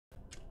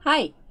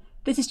Hi,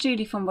 this is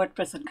Julie from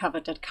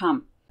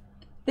WordPress.cover.com.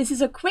 This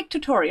is a quick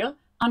tutorial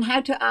on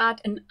how to add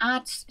an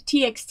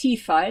ads.txt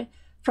file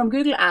from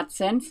Google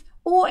AdSense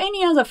or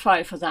any other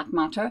file for that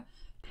matter.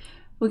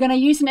 We're going to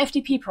use an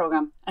FTP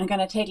program and going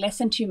to take less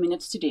than 2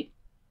 minutes to do.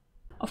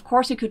 Of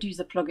course you could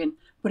use a plugin,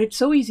 but it's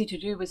so easy to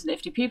do with an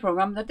FTP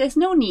program that there's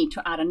no need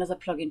to add another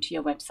plugin to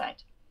your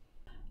website.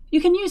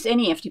 You can use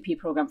any FTP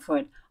program for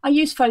it. I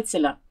use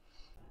FileZilla.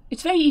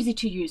 It's very easy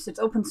to use, it's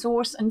open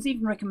source and it's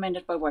even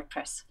recommended by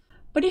WordPress.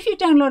 But if you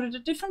downloaded a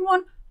different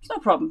one, it's no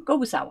problem, go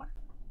with that one.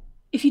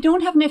 If you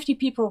don't have an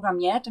FTP program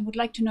yet and would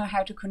like to know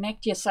how to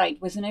connect your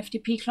site with an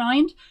FTP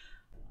client,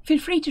 feel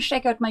free to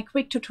check out my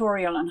quick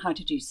tutorial on how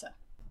to do so.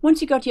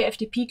 Once you got your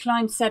FTP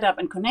client set up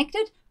and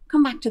connected,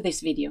 come back to this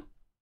video.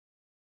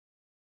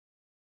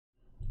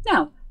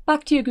 Now,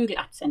 back to your Google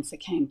AdSense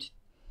account.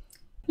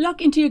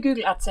 Log into your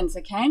Google AdSense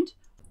account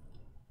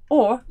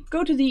or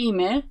go to the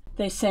email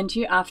they sent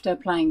you after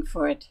applying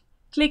for it.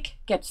 Click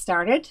Get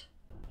Started.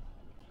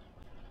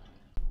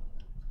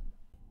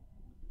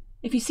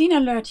 If you see an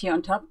alert here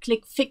on top,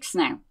 click Fix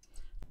Now.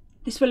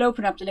 This will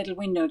open up the little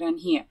window down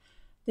here.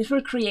 This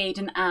will create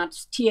an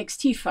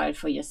ads.txt file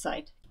for your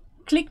site.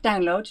 Click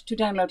Download to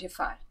download your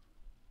file.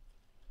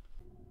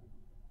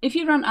 If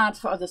you run ads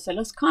for other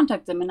sellers,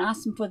 contact them and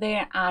ask them for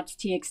their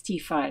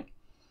ads.txt file.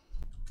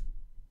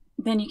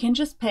 Then you can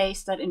just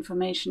paste that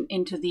information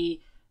into the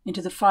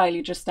file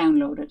you just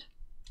downloaded.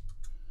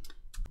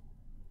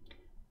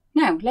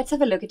 Now, let's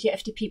have a look at your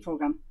FTP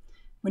program.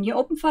 When you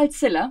open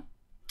FileZilla,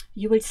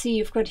 you will see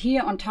you've got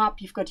here on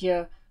top, you've got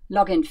your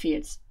login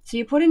fields. So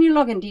you put in your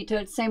login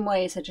details, same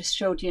way as I just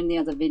showed you in the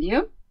other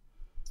video.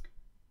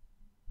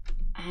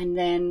 And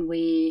then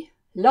we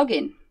log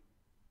in.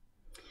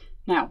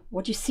 Now,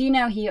 what you see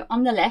now here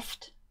on the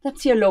left,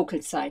 that's your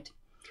local site.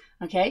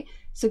 Okay,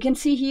 so you can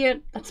see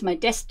here, that's my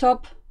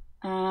desktop.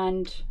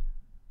 And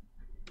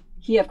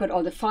here I've got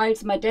all the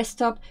files on my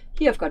desktop.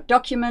 Here I've got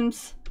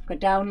documents, I've got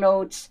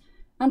downloads,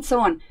 and so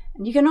on.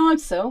 And you can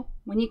also,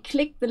 when you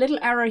click the little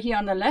arrow here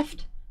on the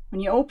left, when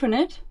you open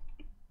it,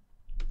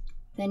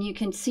 then you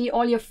can see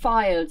all your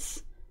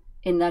files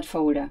in that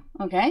folder.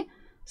 Okay,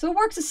 so it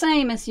works the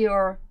same as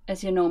your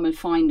normal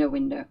Finder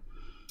window.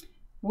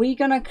 We're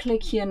gonna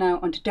click here now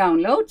onto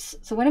Downloads.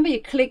 So whenever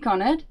you click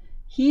on it,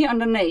 here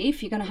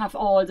underneath, you're gonna have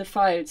all the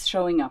files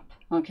showing up.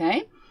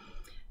 Okay,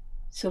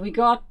 so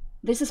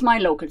this is my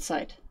local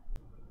site.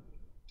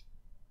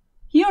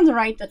 Here on the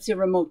right, that's your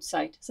remote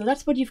site. So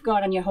that's what you've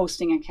got on your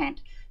hosting account.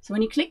 So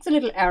when you click the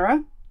little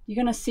arrow, you're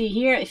going to see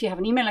here, if you have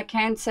an email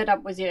account set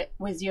up with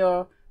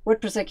your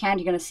WordPress account,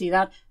 you're going to see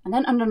that. And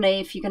then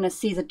underneath, you're going to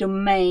see the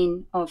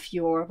domain of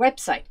your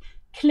website.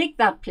 Click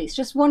that, please.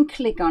 Just one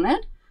click on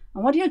it.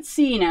 And what you'll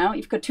see now,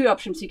 you've got two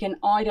options. You can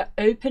either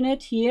open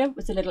it here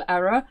with the little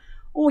arrow,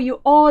 or you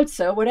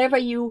also, whatever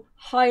you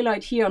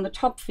highlight here on the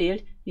top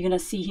field, you're going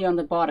to see here on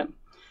the bottom.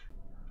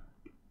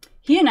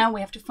 Here now,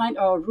 we have to find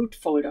our root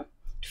folder.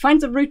 To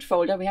find the root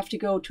folder, we have to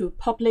go to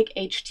public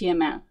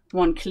HTML.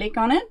 One click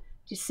on it,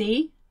 you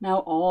see,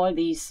 now all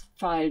these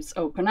files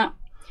open up.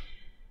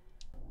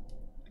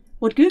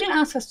 What Google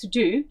asks us to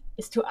do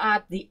is to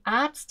add the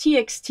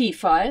ads.txt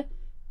file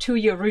to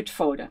your root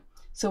folder.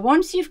 So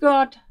once you've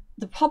got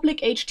the public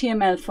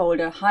HTML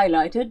folder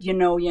highlighted, you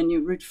know your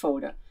new root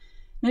folder.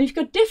 Now you've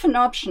got different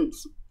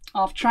options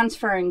of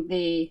transferring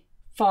the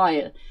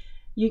file.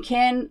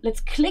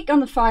 Let's click on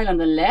the file on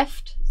the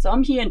left. So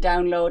I'm here in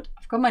Download.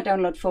 I've got my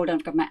download folder,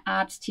 I've got my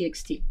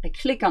ads.txt. I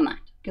click on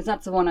that because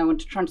that's the one I want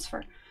to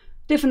transfer.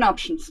 Different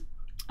options.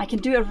 I can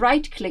do a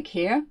right click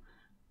here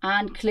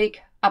and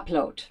click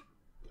Upload.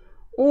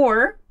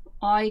 Or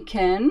I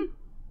can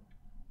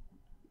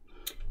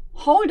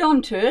hold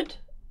on to it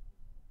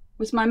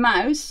with my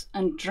mouse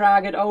and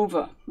drag it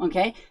over.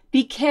 Okay,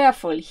 be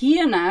careful.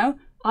 Here now,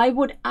 I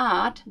would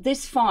add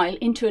this file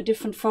into a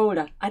different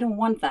folder. I don't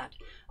want that.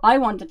 I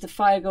want that the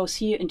file goes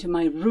here into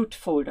my root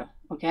folder.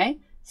 Okay,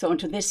 so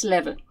onto this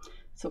level.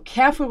 So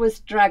careful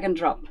with drag and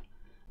drop.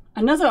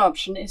 Another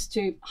option is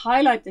to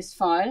highlight this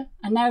file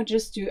and now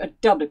just do a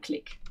double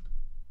click.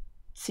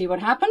 See what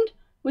happened?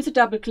 With a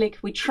double click,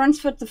 we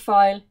transferred the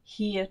file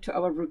here to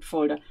our root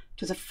folder,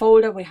 to the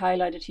folder we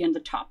highlighted here on the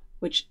top,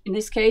 which in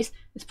this case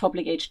is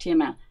public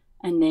HTML.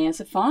 And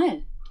there's a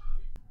file.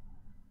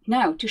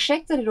 Now, to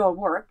check that it all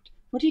worked,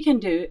 what you can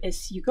do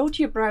is you go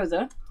to your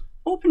browser,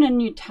 open a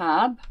new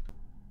tab,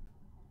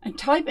 and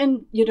type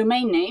in your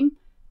domain name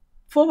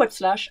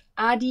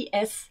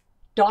 /ads.txt.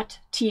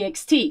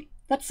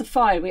 That's the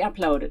file we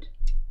uploaded.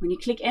 When you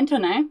click Enter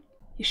now,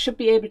 you should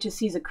be able to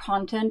see the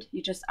content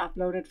you just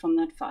uploaded from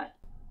that file.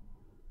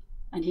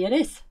 And here it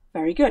is.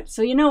 Very good.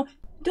 So you know,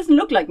 it doesn't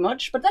look like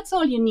much, but that's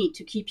all you need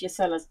to keep your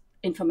seller's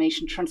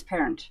information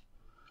transparent.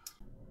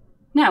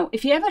 Now,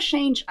 if you ever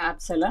change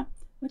ad seller,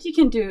 what you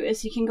can do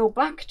is you can go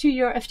back to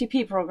your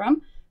FTP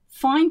program,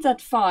 find that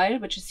file,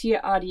 which is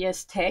here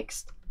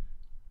ads.txt,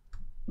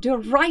 do a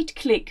right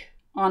click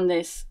on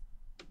this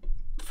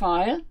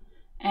file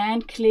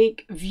and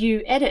click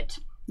View Edit.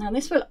 Now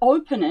this will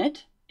open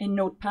it in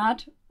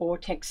Notepad or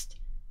Text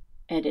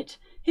Edit.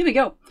 Here we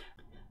go.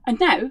 And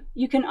now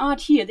you can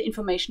add here the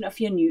information of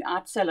your new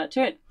ad seller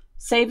to it.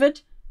 Save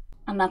it,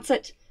 and that's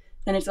it.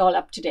 Then it's all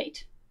up to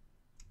date.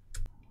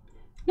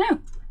 Now,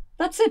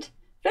 that's it.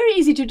 Very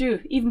easy to do,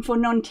 even for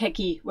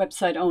non-techie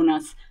website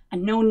owners,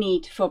 and no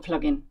need for a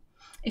plugin.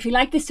 If you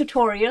like this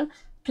tutorial,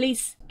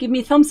 please give me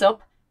a thumbs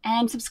up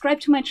and subscribe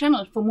to my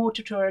channel for more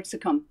tutorials to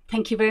come.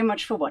 Thank you very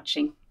much for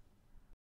watching.